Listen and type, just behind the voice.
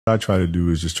What I try to do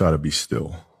is just try to be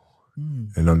still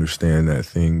and understand that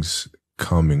things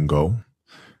come and go,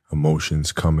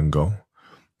 emotions come and go.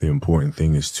 The important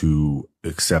thing is to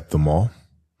accept them all,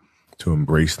 to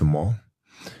embrace them all,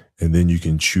 and then you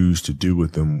can choose to do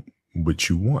with them what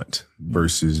you want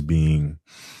versus being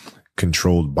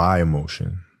controlled by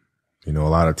emotion. You know, a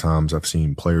lot of times I've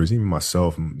seen players, even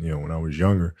myself, you know, when I was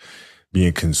younger,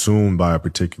 being consumed by a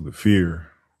particular fear.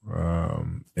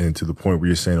 And to the point where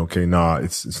you're saying, okay, nah,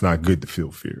 it's not good to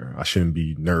feel fear. I shouldn't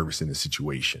be nervous in a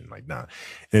situation like that.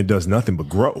 And it does nothing but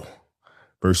grow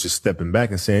versus stepping back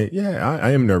and saying, yeah,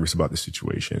 I am nervous about the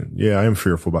situation. Yeah, I am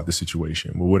fearful about the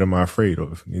situation. Well, what am I afraid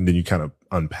of? And then you kind of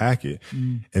unpack it.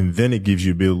 And then it gives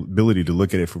you the ability to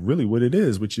look at it for really what it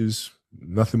is, which is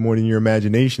nothing more than your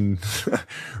imagination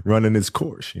running its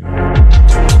course, you know?